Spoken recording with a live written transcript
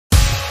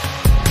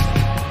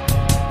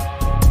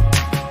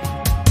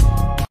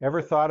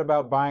Ever thought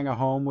about buying a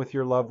home with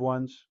your loved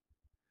ones?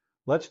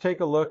 Let's take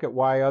a look at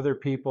why other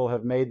people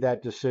have made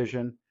that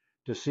decision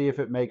to see if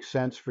it makes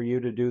sense for you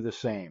to do the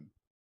same.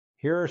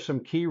 Here are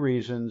some key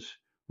reasons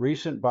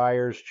recent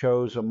buyers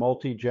chose a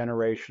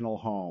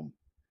multi-generational home.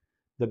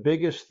 The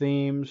biggest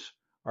themes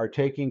are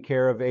taking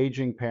care of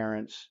aging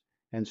parents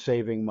and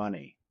saving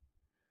money.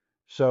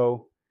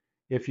 So,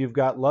 if you've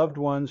got loved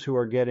ones who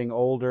are getting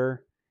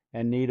older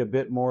and need a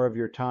bit more of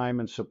your time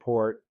and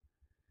support,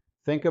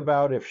 think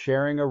about if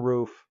sharing a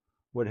roof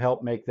would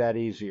help make that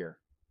easier.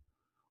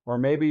 Or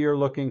maybe you're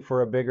looking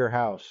for a bigger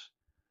house,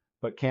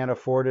 but can't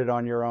afford it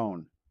on your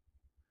own.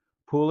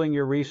 Pooling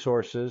your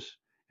resources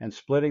and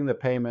splitting the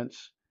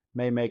payments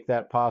may make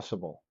that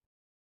possible.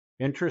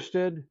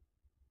 Interested?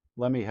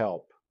 Let me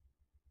help.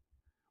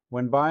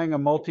 When buying a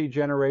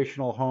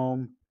multi-generational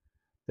home,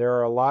 there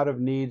are a lot of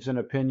needs and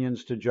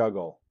opinions to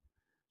juggle.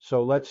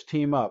 So let's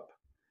team up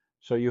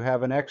so you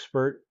have an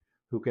expert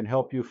who can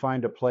help you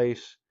find a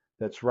place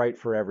that's right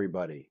for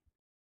everybody.